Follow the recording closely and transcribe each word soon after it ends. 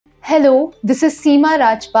Hello, this is Seema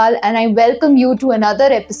Rajpal and I welcome you to another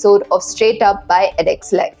episode of Straight Up by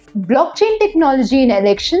edX Live. Blockchain technology in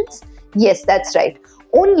elections? Yes, that's right.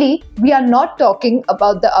 Only we are not talking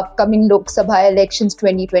about the upcoming Lok Sabha elections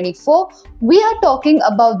 2024. We are talking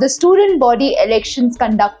about the student body elections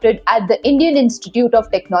conducted at the Indian Institute of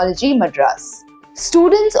Technology, Madras.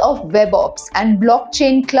 Students of WebOps and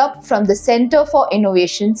Blockchain Club from the Center for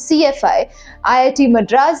Innovation CFI, IIT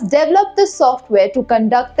Madras developed the software to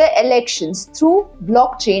conduct their elections through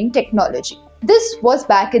blockchain technology. This was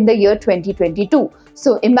back in the year 2022,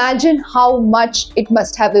 so imagine how much it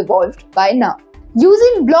must have evolved by now.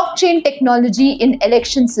 Using blockchain technology in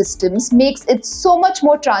election systems makes it so much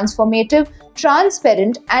more transformative,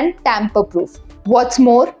 transparent and tamper-proof. What's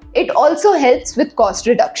more, it also helps with cost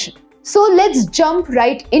reduction. So let's jump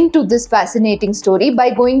right into this fascinating story by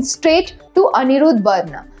going straight to Anirudh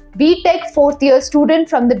Varna, BTech 4th year student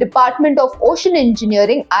from the Department of Ocean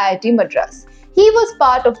Engineering, IIT Madras. He was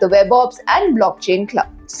part of the WebOps and Blockchain Club.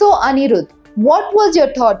 So Anirudh, what was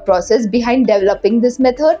your thought process behind developing this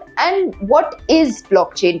method and what is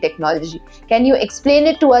blockchain technology? Can you explain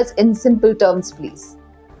it to us in simple terms, please?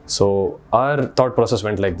 So our thought process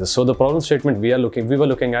went like this. So the problem statement we were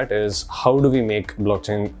looking at is how do we make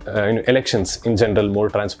blockchain elections in general more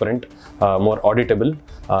transparent, more auditable,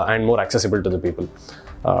 and more accessible to the people.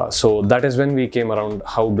 So that is when we came around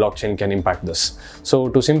how blockchain can impact this. So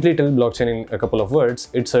to simply tell blockchain in a couple of words,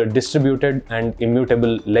 it's a distributed and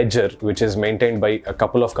immutable ledger which is maintained by a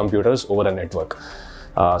couple of computers over a network.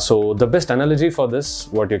 So the best analogy for this,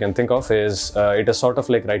 what you can think of is it is sort of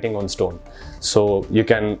like writing on stone. So you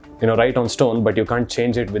can write on stone, but you can't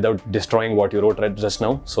change it without destroying what you wrote right just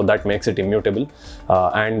now. So that makes it immutable,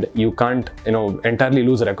 and you can't entirely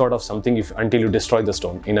lose a record of something until you destroy the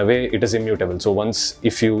stone. In a way, it is immutable. So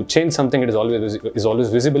if you change something, it is always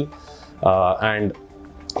visible, and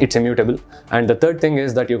it's immutable. And the third thing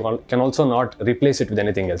is that you can also not replace it with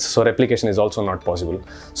anything else. So replication is also not possible.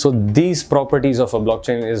 So these properties of a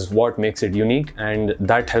blockchain is what makes it unique, and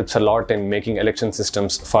that helps a lot in making election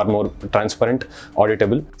systems far more transparent,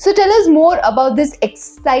 auditable. So tell us more about this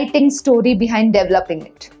exciting story behind developing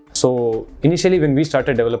it. So initially when we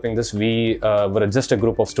started developing this, we were just a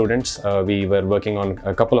group of students. We were working on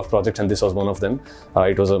a couple of projects and this was one of them.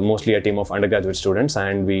 It was mostly a team of undergraduate students,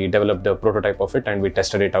 and we developed a prototype of it and we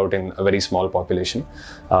tested it out in a very small population.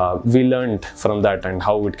 We learned from that and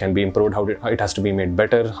how it can be improved, how it has to be made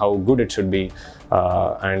better, how good it should be,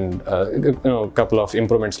 and a couple of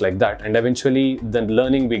improvements like that. And eventually the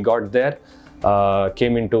learning we got there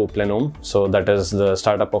came into Plenum. So that is the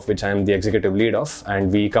startup of which I am the executive lead of,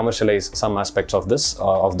 and we commercialize some aspects of this,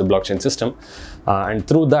 of the blockchain system. And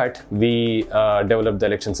through that, we developed the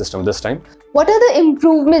election system this time. What are the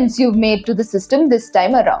improvements you've made to the system this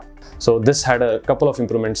time around? So this had a couple of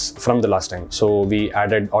improvements from the last time. So we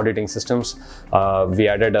added auditing systems. We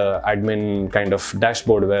added a admin kind of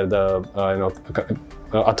dashboard where the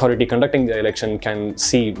authority conducting the election can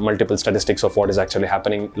see multiple statistics of what is actually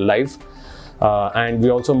happening live. And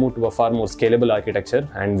we also moved to a far more scalable architecture,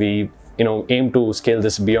 and we aim to scale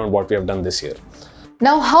this beyond what we have done this year.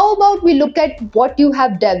 Now, how about we look at what you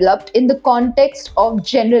have developed in the context of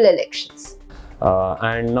general elections?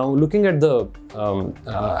 And now looking at the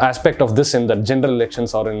aspect of this in the general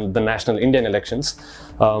elections or in the national Indian elections,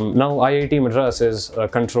 now IIT Madras is a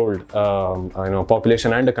controlled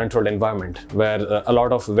population and a controlled environment where a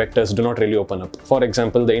lot of vectors do not really open up. For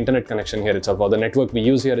example, the internet connection here itself or the network we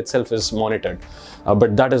use here itself is monitored,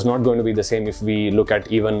 but that is not going to be the same if we look at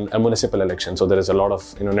even a municipal election. So there is a lot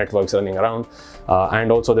of networks running around,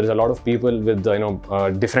 and also there is a lot of people with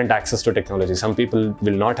different access to technology. Some people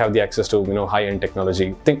will not have the access to high-end technology.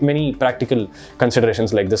 I think many practical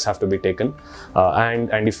considerations like this have to be taken,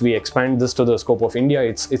 and if we expand this to the scope of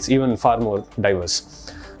India, it's even far more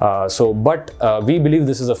diverse. But we believe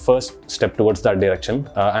this is a first step towards that direction,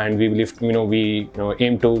 and we believe we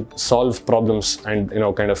aim to solve problems and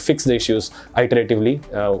kind of fix the issues iteratively,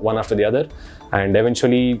 one after the other, and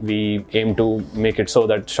eventually we aim to make it so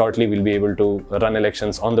that shortly we'll be able to run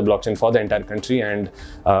elections on the blockchain for the entire country, and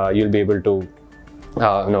you'll be able to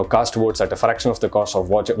cast votes at a fraction of the cost of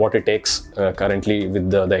what it takes currently with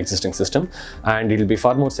the existing system, and it will be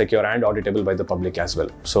far more secure and auditable by the public as well.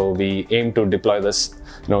 So we aim to deploy this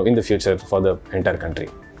in the future for the entire country.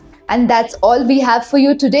 And that's all we have for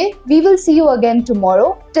you today. We will see you again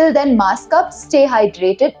tomorrow. Till then, mask up, stay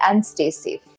hydrated and stay safe.